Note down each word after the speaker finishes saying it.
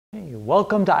Hey,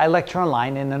 welcome to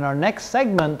iLectureOnline, and in our next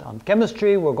segment on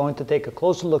chemistry, we're going to take a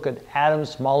closer look at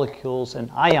atoms, molecules, and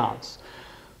ions.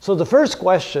 So the first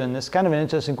question is kind of an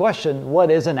interesting question: what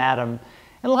is an atom?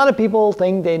 And a lot of people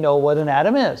think they know what an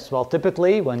atom is. Well,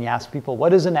 typically when you ask people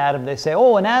what is an atom, they say,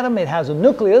 oh, an atom, it has a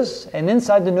nucleus, and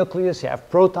inside the nucleus you have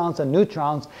protons and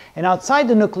neutrons, and outside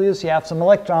the nucleus you have some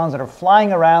electrons that are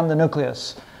flying around the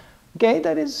nucleus. Okay,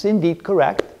 that is indeed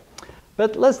correct.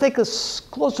 But let's take a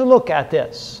closer look at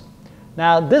this.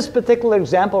 Now, this particular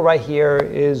example right here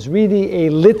is really a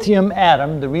lithium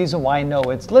atom. The reason why I know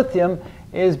it's lithium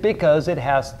is because it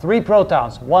has 3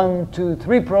 protons. 1, 2,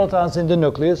 3 protons in the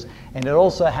nucleus, and it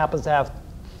also happens to have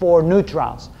 4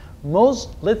 neutrons.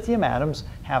 Most lithium atoms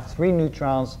have 3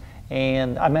 neutrons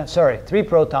and, 3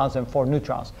 protons and 4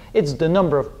 neutrons. It's the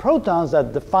number of protons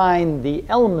that define the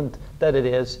element that it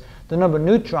is. The number of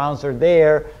neutrons are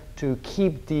there to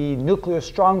keep the nuclear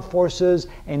strong forces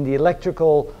and the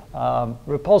electrical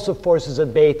repulsive forces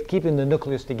at bay, keeping the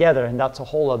nucleus together, and that's a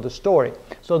whole other story.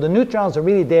 So the neutrons are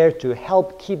really there to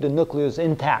help keep the nucleus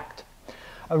intact.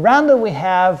 Around it we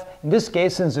have, in this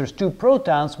case, since there's 2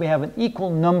 protons, we have an equal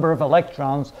number of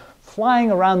electrons flying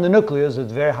around the nucleus at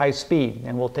very high speed,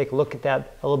 and we'll take a look at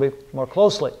that a little bit more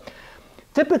closely.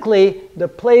 Typically, the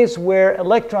place where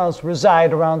electrons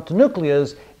reside around the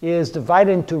nucleus is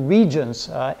divided into regions,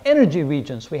 energy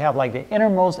regions. We have like the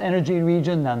innermost energy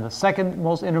region and the second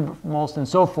most innermost and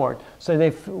so forth. So they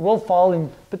will fall in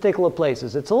particular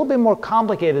places. It's a little bit more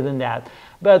complicated than that.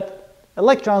 But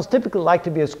electrons typically like to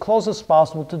be as close as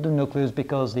possible to the nucleus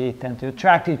because they tend to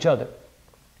attract each other.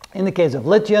 In the case of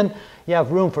lithium, you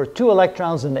have room for 2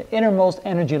 electrons in the innermost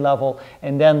energy level,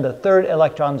 and then the 3rd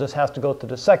electron just has to go to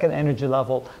the 2nd energy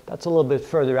level. That's a little bit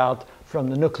further out from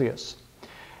the nucleus.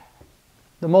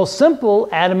 The most simple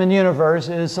atom in the universe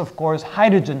is, of course,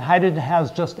 hydrogen. Hydrogen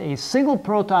has just a single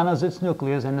proton as its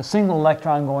nucleus and a single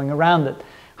electron going around it.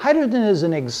 Hydrogen is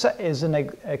an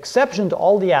exception to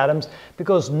all the atoms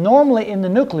because normally in the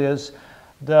nucleus,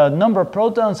 the number of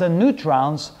protons and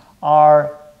neutrons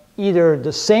are either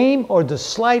the same or the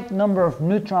slight number of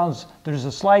neutrons. There's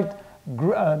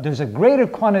a greater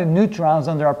quantity of neutrons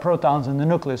than there are protons in the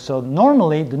nucleus. So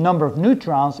normally the number of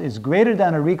neutrons is greater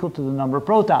than or equal to the number of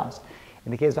protons.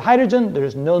 In the case of hydrogen,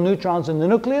 there's no neutrons in the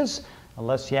nucleus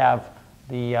unless you have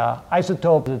the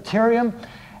isotope deuterium.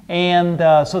 And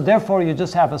so therefore you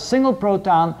just have a single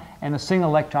proton and a single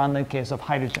electron in the case of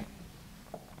hydrogen.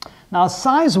 Now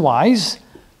size-wise,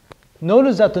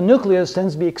 notice that the nucleus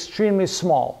tends to be extremely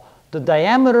small. The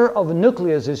diameter of a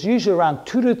nucleus is usually around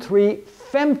 2 to 3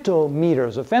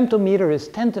 femtometers. A femtometer is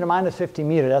 10 to the minus 50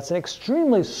 meter. That's an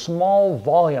extremely small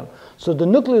volume. So the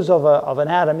nucleus of an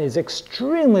atom is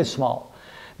extremely small.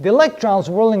 The electrons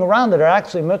whirling around it are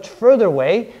actually much further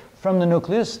away from the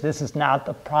nucleus. This is not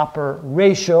the proper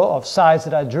ratio of size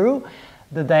that I drew.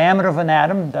 The diameter of an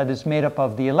atom that is made up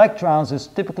of the electrons is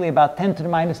typically about 10 to the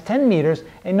minus 10 meters.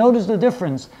 And notice the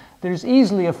difference. There's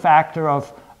easily a factor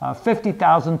of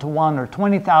 50,000 to 1 or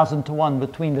 20,000 to 1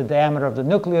 between the diameter of the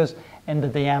nucleus and the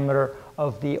diameter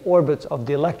of the orbits of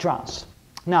the electrons.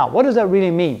 Now, what does that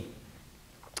really mean?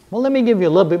 Well, let me give you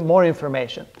a little bit more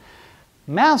information.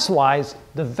 Mass-wise,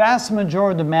 the vast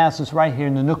majority of the mass is right here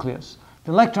in the nucleus.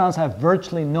 The electrons have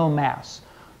virtually no mass.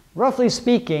 Roughly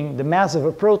speaking, the mass of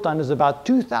a proton is about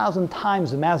 2,000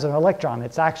 times the mass of an electron.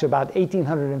 It's actually about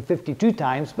 1,852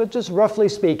 times, but just roughly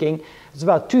speaking, it's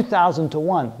about 2,000 to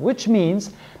 1, which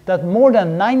means that more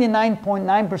than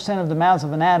 99.9% of the mass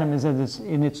of an atom is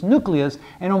in its nucleus,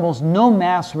 and almost no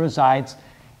mass resides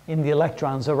in the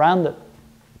electrons around it.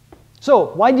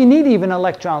 So, why do you need even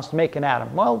electrons to make an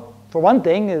atom? Well, for one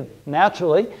thing,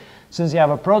 naturally, since you have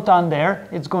a proton there,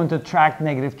 it's going to attract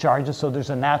negative charges, so there's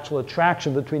a natural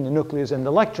attraction between the nucleus and the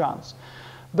electrons.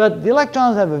 But the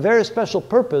electrons have a very special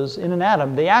purpose in an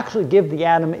atom. They actually give the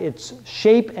atom its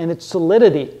shape and its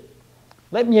solidity.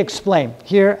 Let me explain.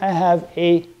 Here I have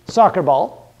a soccer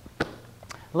ball.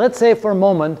 Let's say for a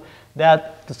moment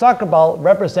that the soccer ball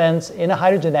represents, in a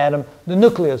hydrogen atom, the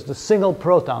nucleus, the single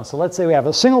proton. So let's say we have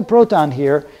a single proton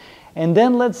here, and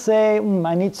then let's say,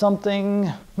 I need something,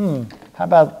 how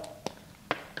about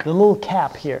the little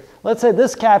cap here. Let's say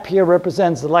this cap here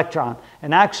represents the electron.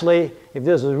 And actually, if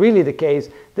this was really the case,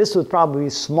 this would probably be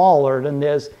smaller than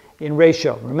this in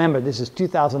ratio. Remember, this is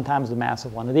 2,000 times the mass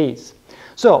of one of these.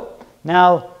 So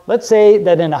now, let's say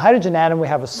that in a hydrogen atom, we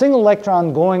have a single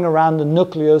electron going around the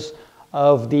nucleus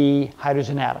of the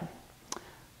hydrogen atom.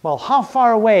 Well, how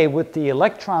far away would the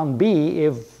electron be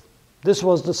if this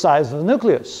was the size of the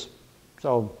nucleus?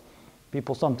 So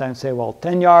people sometimes say, well,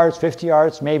 10 yards, 50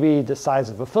 yards, maybe the size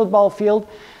of a football field.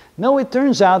 No, it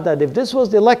turns out that if this was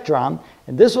the electron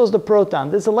and this was the proton,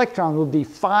 this electron would be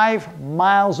 5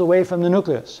 miles away from the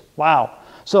nucleus. Wow.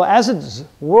 So as it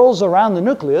whirls around the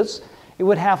nucleus, it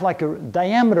would have like a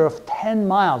diameter of 10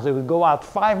 miles. It would go out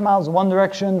 5 miles in one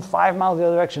direction, 5 miles the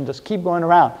other direction, just keep going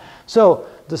around. So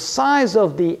the size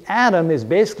of the atom is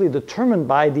basically determined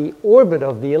by the orbit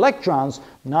of the electrons,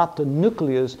 not the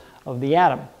nucleus of the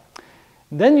atom.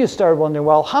 Then you start wondering,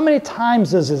 well, how many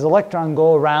times does this electron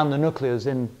go around the nucleus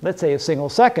in, let's say, a single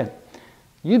second?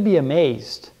 You'd be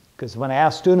amazed, because when I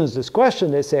ask students this question,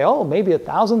 they say, oh, maybe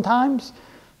 1,000 times?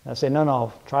 I say, no,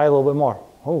 no, try a little bit more.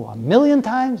 Oh, 1,000,000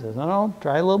 times? No, no,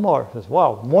 try a little more. Says,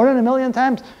 wow, more than 1,000,000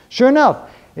 times? Sure enough,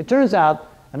 it turns out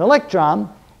an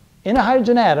electron in a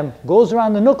hydrogen atom goes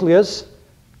around the nucleus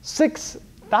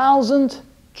 6,000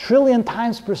 trillion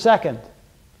times per second.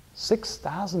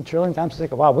 6,000 trillion times per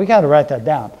second. Wow, we got to write that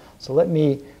down. So let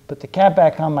me put the cap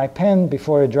back on my pen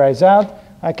before it dries out.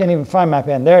 I can't even find my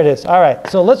pen. There it is. All right,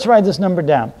 so let's write this number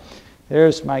down.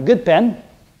 There's my good pen.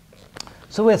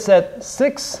 So we said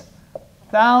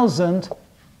 6,000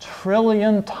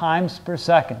 trillion times per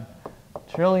second.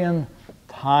 Trillion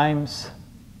times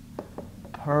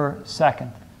per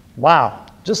second. Wow,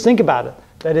 just think about it.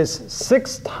 That is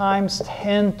 6 times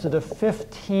 10 to the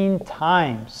 15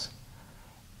 times.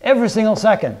 Every single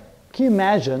second. Can you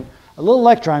imagine a little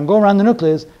electron go around the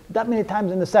nucleus that many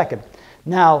times in a second?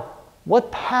 Now,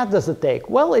 what path does it take?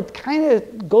 Well, it kind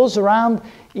of goes around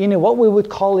in what we would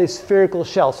call a spherical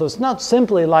shell. So it's not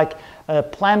simply like a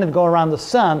planet going around the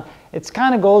sun. It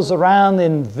kind of goes around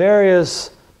in various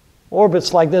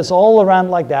orbits like this, all around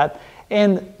like that.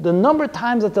 And the number of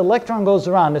times that the electron goes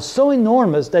around is so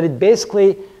enormous that it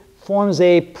basically forms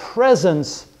a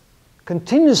presence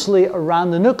continuously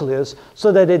around the nucleus,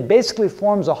 so that it basically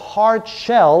forms a hard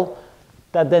shell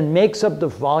that then makes up the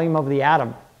volume of the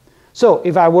atom. So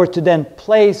if I were to then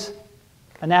place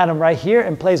an atom right here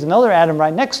and place another atom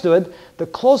right next to it, the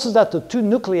closest that the two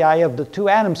nuclei of the two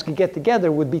atoms could get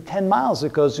together would be 10 miles,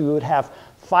 because we would have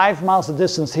 5 miles of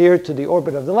distance here to the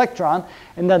orbit of the electron,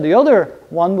 and then the other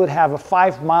one would have a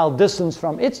 5-mile distance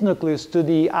from its nucleus to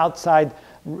the outside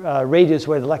radius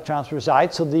where the electrons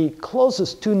reside. So the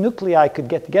closest two nuclei could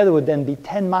get together would then be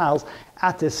 10 miles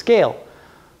at this scale.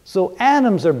 So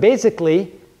atoms are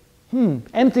basically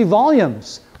empty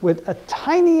volumes with a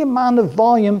tiny amount of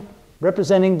volume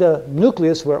representing the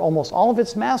nucleus where almost all of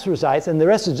its mass resides, and the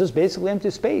rest is just basically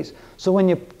empty space. So when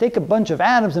you take a bunch of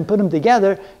atoms and put them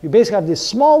together, you basically have these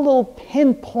small little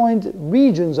pinpoint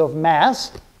regions of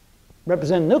mass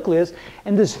represent nucleus,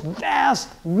 and this vast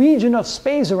region of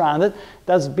space around it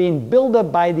that's being built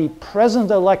up by the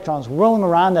presence of electrons whirling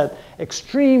around at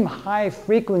extreme high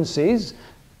frequencies,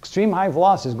 extreme high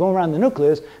velocities going around the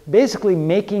nucleus, basically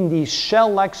making these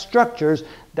shell-like structures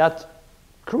that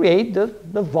create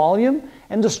the volume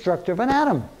and the structure of an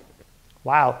atom.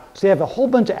 Wow. So you have a whole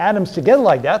bunch of atoms together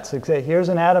like that. So you say, here's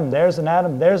an atom, there's an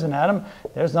atom, there's an atom,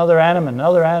 there's another atom,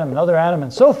 another atom, another atom,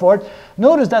 and so forth.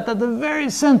 Notice that at the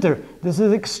very center, this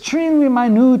is extremely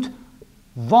minute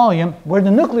volume where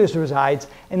the nucleus resides,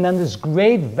 and then this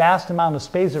great vast amount of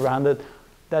space around it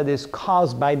that is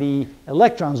caused by the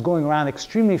electrons going around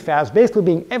extremely fast, basically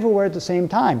being everywhere at the same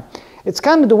time. It's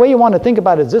kind of the way you want to think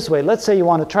about it this way. Let's say you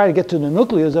want to try to get to the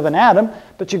nucleus of an atom,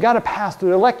 but you got to pass through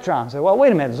the electrons. Say, well,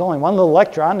 wait a minute, there's only one little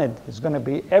electron. It's going to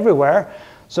be everywhere.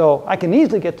 So I can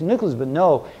easily get to the nucleus, but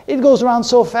no. It goes around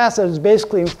so fast that it's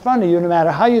basically in front of you. No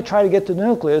matter how you try to get to the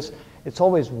nucleus, it's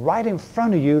always right in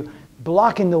front of you,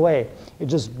 blocking the way. It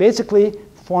just basically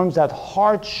forms that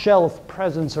hard shell of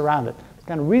presence around it. It's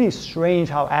kind of really strange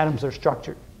how atoms are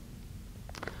structured.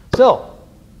 So,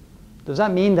 does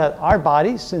that mean that our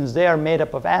bodies, since they are made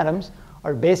up of atoms,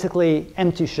 are basically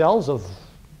empty shells of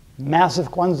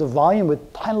massive quantities of volume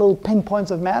with tiny little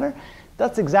pinpoints of matter?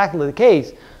 That's exactly the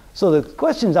case. So the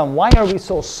question is on why are we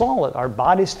so solid? Our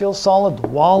bodies feel solid, the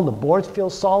wall, the board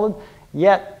feels solid,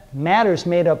 yet matter is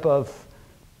made up of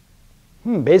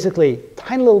basically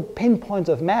tiny little pinpoints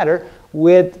of matter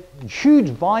with huge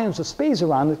volumes of space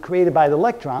around it created by the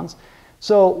electrons.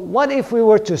 So what if we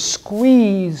were to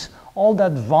squeeze all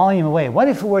that volume away? What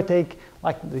if we were to take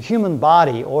like the human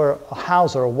body or a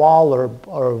house or a wall or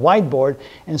a whiteboard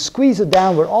and squeeze it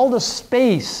down where all the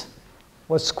space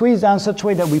was squeezed down in such a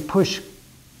way that we push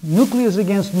nucleus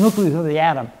against nucleus of the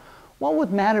atom? What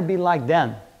would matter be like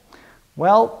then?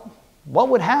 Well, what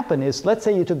would happen is, let's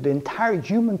say you took the entire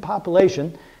human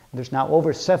population, there's now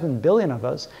over 7 billion of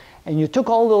us, and you took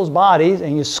all those bodies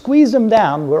and you squeezed them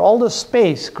down where all the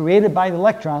space created by the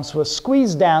electrons was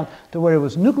squeezed down to where it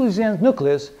was nucleus against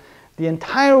nucleus, the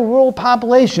entire world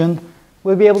population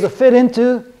would be able to fit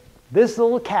into this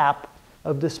little cap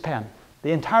of this pen.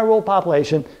 The entire world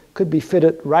population could be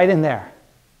fitted right in there.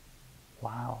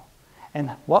 Wow. And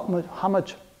how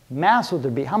much mass would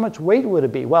there be? How much weight would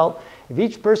it be? Well, if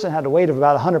each person had a weight of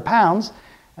about 100 pounds,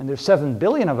 and there's 7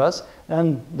 billion of us,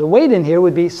 then the weight in here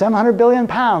would be 700 billion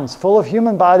pounds full of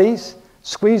human bodies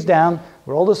squeezed down,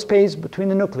 where all the space between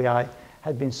the nuclei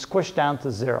had been squished down to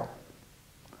 0.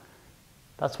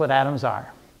 That's what atoms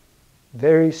are.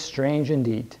 Very strange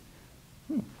indeed.